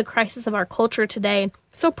answer to the crisis of our culture today.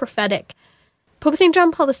 So prophetic. Pope St.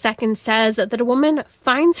 John Paul II says that a woman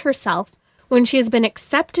finds herself when she has been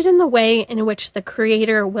accepted in the way in which the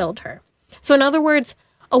Creator willed her. So in other words,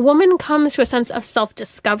 a woman comes to a sense of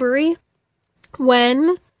self-discovery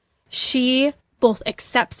when she both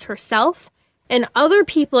accepts herself and other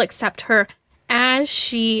people accept her as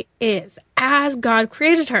she is, as God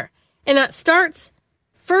created her. And that starts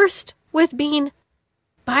first with being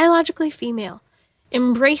biologically female,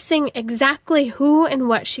 embracing exactly who and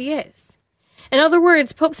what she is. In other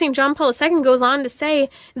words, Pope St. John Paul II goes on to say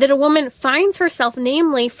that a woman finds herself,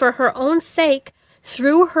 namely for her own sake,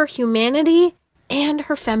 through her humanity and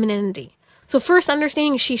her femininity. So first,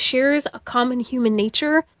 understanding she shares a common human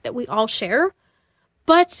nature that we all share,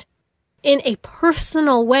 but in a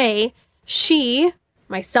personal way, she,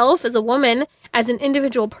 myself as a woman, as an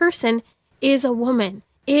individual person, is a woman,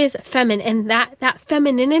 is feminine, and that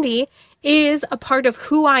femininity is a part of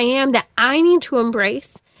who I am that I need to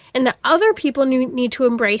embrace and that other people need to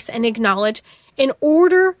embrace and acknowledge in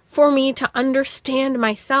order for me to understand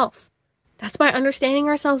myself. That's by understanding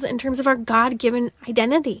ourselves in terms of our God-given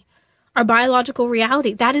identity, our biological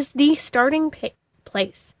reality. That is the starting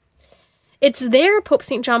place. It's there, Pope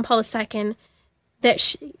St. John Paul II,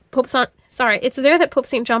 it's there that Pope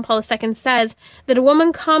St. John Paul II says that a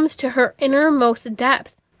woman comes to her innermost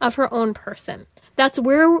depth of her own person. That's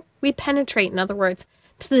where we penetrate, in other words,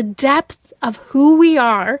 to the depth of who we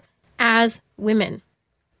are as women.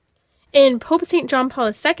 And Pope St. John Paul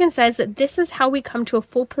II says that this is how we come to a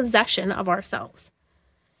full possession of ourselves.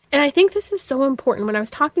 And I think this is so important. When I was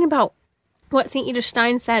talking about what St. Edith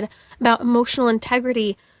Stein said about emotional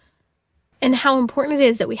integrity and how important it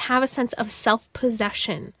is that we have a sense of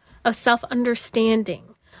self-possession, of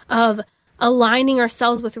self-understanding, of aligning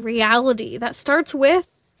ourselves with reality, that starts with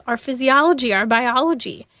our physiology, our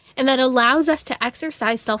biology, and that allows us to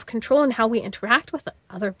exercise self-control in how we interact with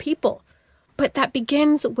other people. But that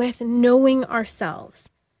begins with knowing ourselves.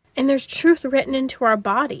 And there's truth written into our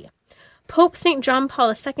body. Pope St. John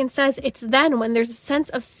Paul II says it's then when there's a sense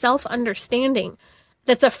of self-understanding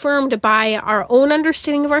that's affirmed by our own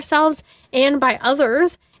understanding of ourselves and by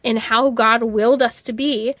others and how God willed us to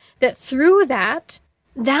be, that through that's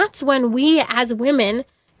when we as women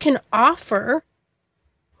can offer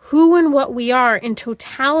who and what we are in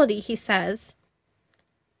totality, he says,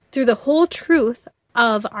 through the whole truth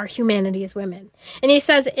of our humanity as women. And he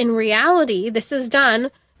says, in reality, this is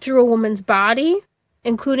done through a woman's body,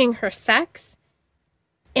 including her sex,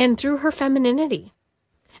 and through her femininity.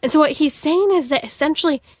 And so what he's saying is that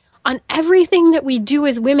essentially on everything that we do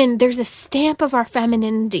as women, there's a stamp of our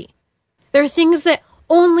femininity. There are things that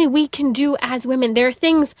only we can do as women. There are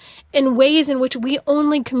things and ways in which we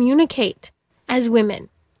only communicate as women.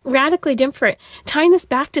 Radically different. Tying this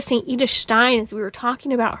back to St. Edith Stein, as we were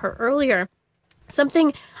talking about her earlier,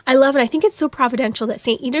 something I love, and I think it's so providential that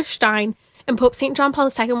St. Edith Stein and Pope St. John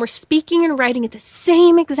Paul II were speaking and writing at the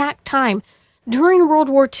same exact time during World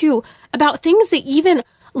War II about things that even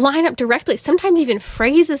line up directly, sometimes even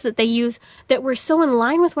phrases that they use that were so in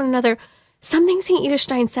line with one another. Something St. Edith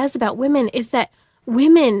Stein says about women is that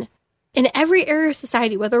women in every area of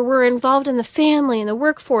society, whether we're involved in the family, in the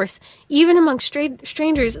workforce, even among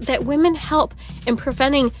strangers, that women help in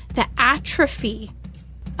preventing the atrophy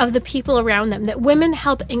of the people around them, that women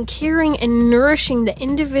help in caring and nourishing the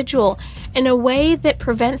individual in a way that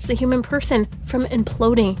prevents the human person from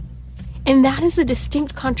imploding. And that is a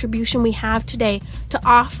distinct contribution we have today to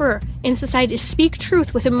offer in society, to speak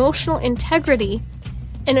truth with emotional integrity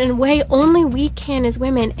in a way only we can as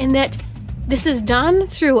women, and that this is done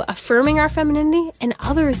through affirming our femininity and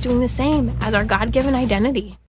others doing the same as our God-given identity.